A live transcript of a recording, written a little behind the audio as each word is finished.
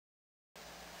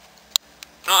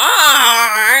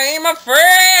I'm a fish.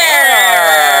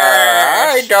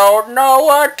 I don't know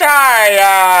what I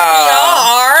am.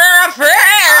 You're a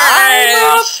fish.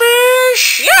 I'm a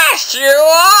fish. Yes, you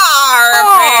are a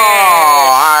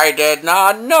I did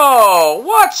not know.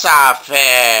 What's a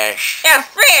fish? fish. A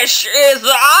fish is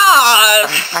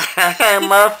us.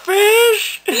 I'm a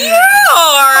fish. You're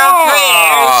a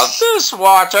fish. This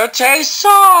water tastes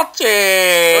salty.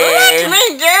 Let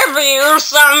me give you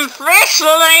some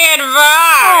fishly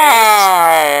advice.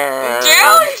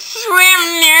 Don't swim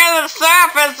near the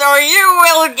surface or you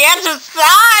will get a sunburn.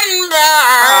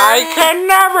 I can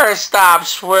never stop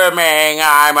swimming.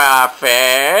 I'm a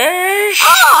fish.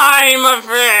 I'm a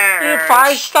fish. If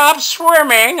I stop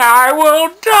swimming, I will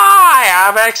die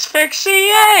of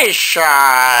asphyxiation.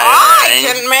 I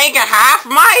can make half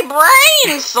my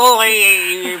brain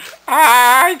sleep.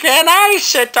 Can I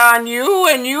sit on you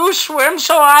and you swim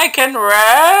so I can rest?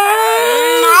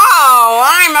 No,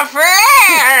 I'm a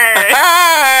fish.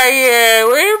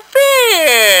 We're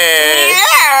fish.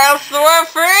 Yes, we're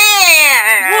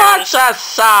fish. What's a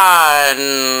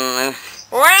sun?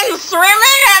 When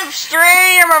swimming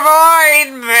upstream,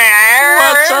 avoid bears.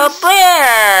 What's a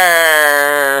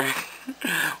bear?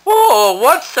 Oh,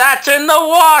 what's that in the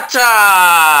water?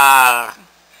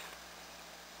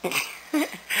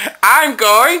 I'm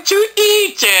going to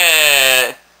eat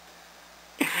it.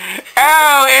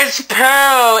 Oh, it's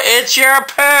poo. It's your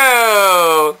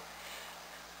poo.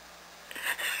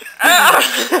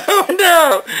 Oh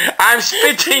no, I'm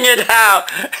spitting it out.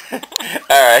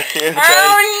 Alright.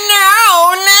 Oh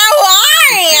no, now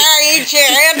I ate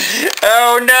it.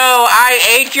 Oh no, I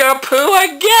ate your poo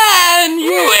again.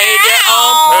 You ate your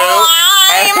own poo.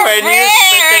 And when you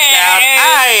spit it out,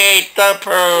 I ate the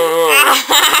poo.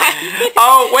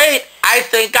 Oh wait, I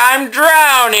think I'm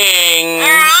drowning.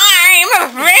 I'm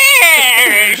a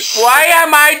fish. Why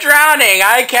am I drowning?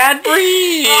 I can't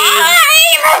breathe.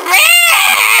 I'm a fish.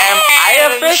 Am I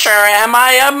a fish or am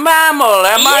I a mammal?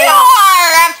 You're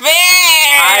a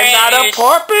fish. I'm not a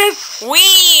porpoise.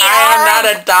 I am not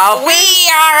a dolphin. We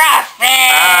are a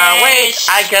fish. Wait,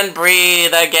 I can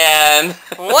breathe again.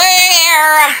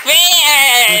 We're a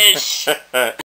fish.